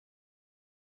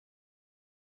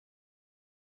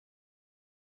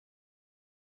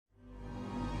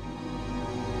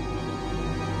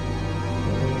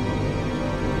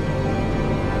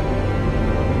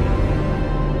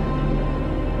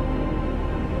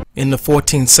In the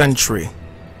 14th century,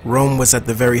 Rome was at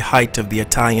the very height of the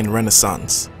Italian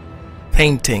Renaissance.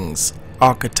 Paintings,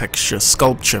 architecture,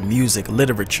 sculpture, music,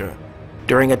 literature.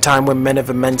 During a time when men of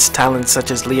immense talent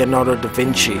such as Leonardo da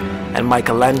Vinci and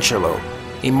Michelangelo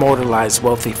immortalized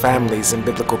wealthy families in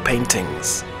biblical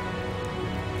paintings.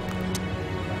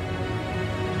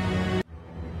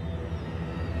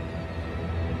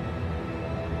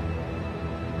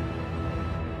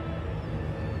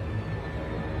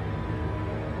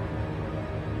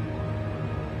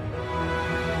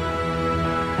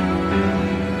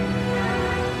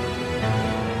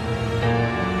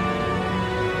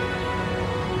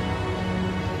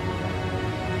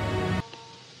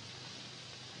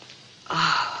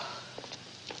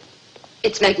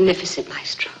 It's magnificent,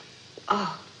 Maestro.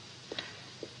 Oh.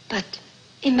 But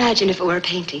imagine if it were a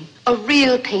painting. A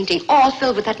real painting, all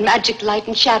filled with that magic light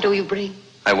and shadow you bring.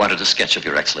 I wanted a sketch of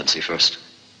Your Excellency first.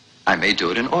 I may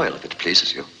do it in oil if it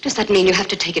pleases you. Does that mean you have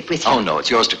to take it with you? Oh, no, it's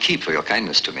yours to keep for your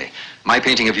kindness to me. My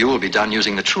painting of you will be done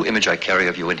using the true image I carry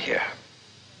of you in here.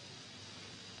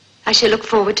 I shall look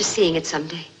forward to seeing it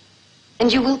someday.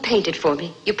 And you will paint it for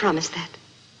me. You promise that.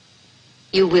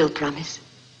 You will promise.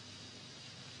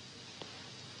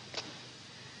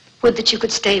 Would that you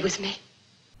could stay with me.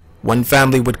 One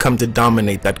family would come to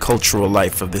dominate that cultural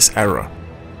life of this era.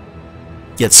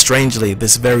 Yet strangely,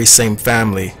 this very same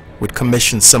family would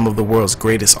commission some of the world's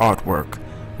greatest artwork,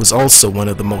 was also one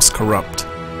of the most corrupt.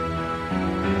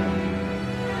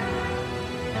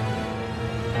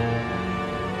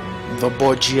 The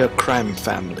Borgia crime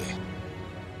family.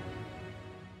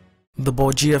 The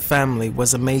Borgia family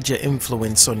was a major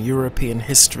influence on European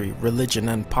history, religion,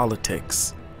 and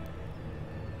politics.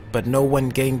 But no one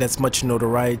gained as much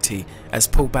notoriety as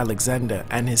Pope Alexander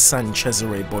and his son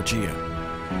Cesare Borgia.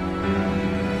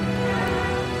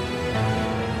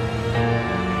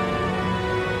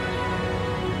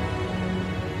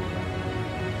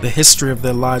 The history of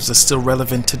their lives is still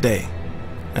relevant today,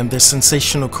 and their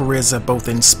sensational careers have both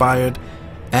inspired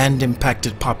and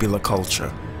impacted popular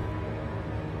culture.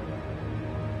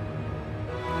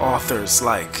 Authors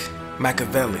like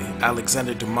Machiavelli,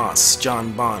 Alexander Dumas,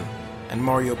 John Bonne, and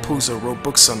Mario Puzo wrote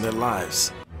books on their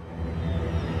lives,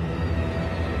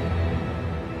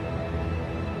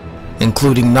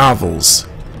 including novels,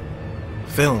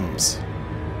 films,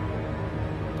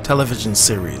 television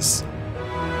series,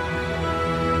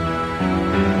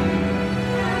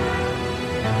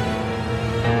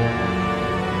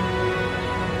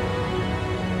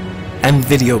 and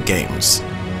video games.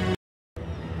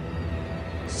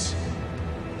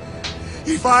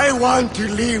 If I want to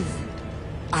live,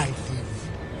 I live.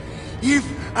 If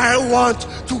I want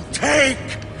to take,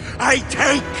 I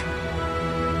take.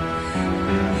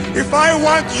 If I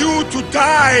want you to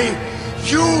die,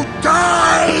 you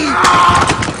die!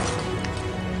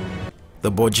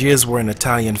 The Borgias were an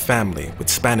Italian family with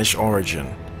Spanish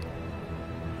origin.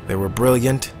 They were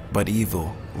brilliant but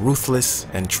evil, ruthless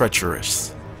and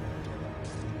treacherous.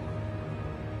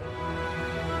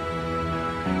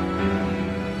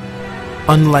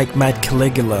 Unlike Mad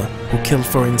Caligula, who killed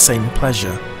for insane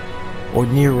pleasure, or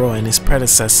Nero and his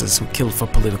predecessors who killed for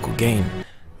political gain,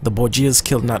 the Borgias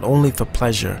killed not only for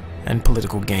pleasure and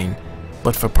political gain,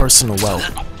 but for personal wealth.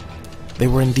 They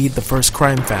were indeed the first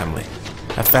crime family,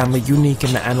 a family unique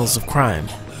in the annals of crime.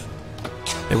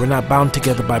 They were not bound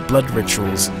together by blood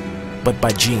rituals, but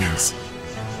by genes.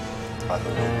 Are the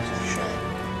winds of shame.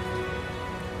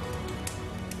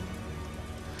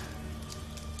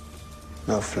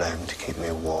 No flame to keep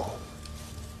me warm.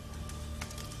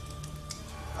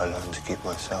 I learn to keep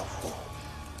myself warm.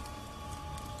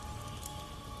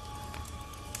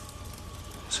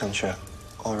 Sencha,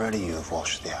 already you have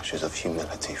washed the ashes of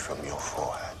humility from your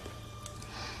forehead.